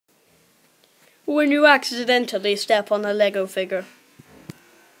When you accidentally step on a Lego figure.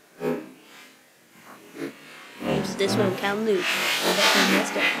 Use this one, Cal Loop.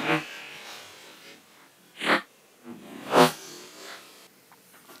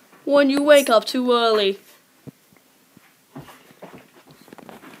 When you wake up too early.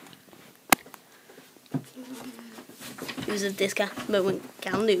 Use this moment,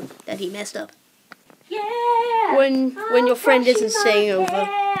 Cal knew that he messed up. Yeah. When your friend isn't staying over.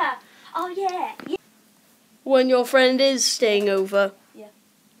 Oh yeah. Yeah. When your friend is staying over. Yeah.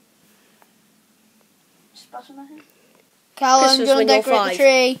 Just button my head. Callum, do you want to decorate the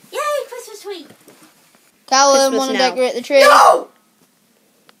tree? Yay, Christmas tree. Callum, want to decorate the tree? No!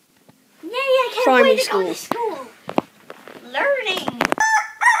 Yay, I can't Primary wait to go to school. Learning.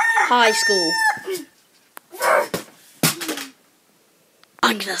 High school.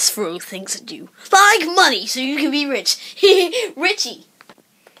 I'm gonna throw things at you. Like money, so you can be rich. Richie.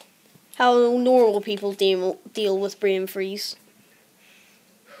 How normal people deal with brain freeze.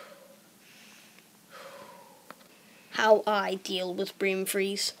 How I deal with brain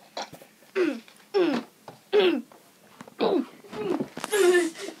freeze. Brain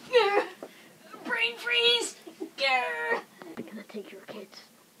freeze. I'm gonna take your kids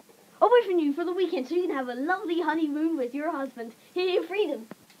away from you for the weekend so you can have a lovely honeymoon with your husband. Freedom.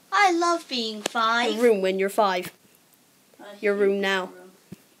 I love being 5. Your room when you're 5. Your room now.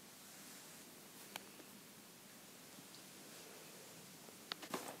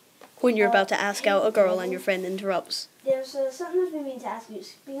 When you're about to ask out a girl and your friend interrupts. There's something I've been meaning to ask you.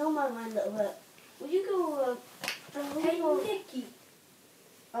 It's been on my mind a little bit. Would you go, hey, Nikki.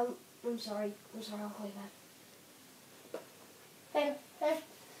 I'm sorry. I'll call you back. Hey.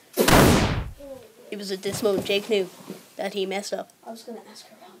 It was at this moment Jake knew that he messed up. I was going to ask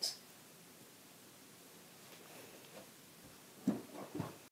her.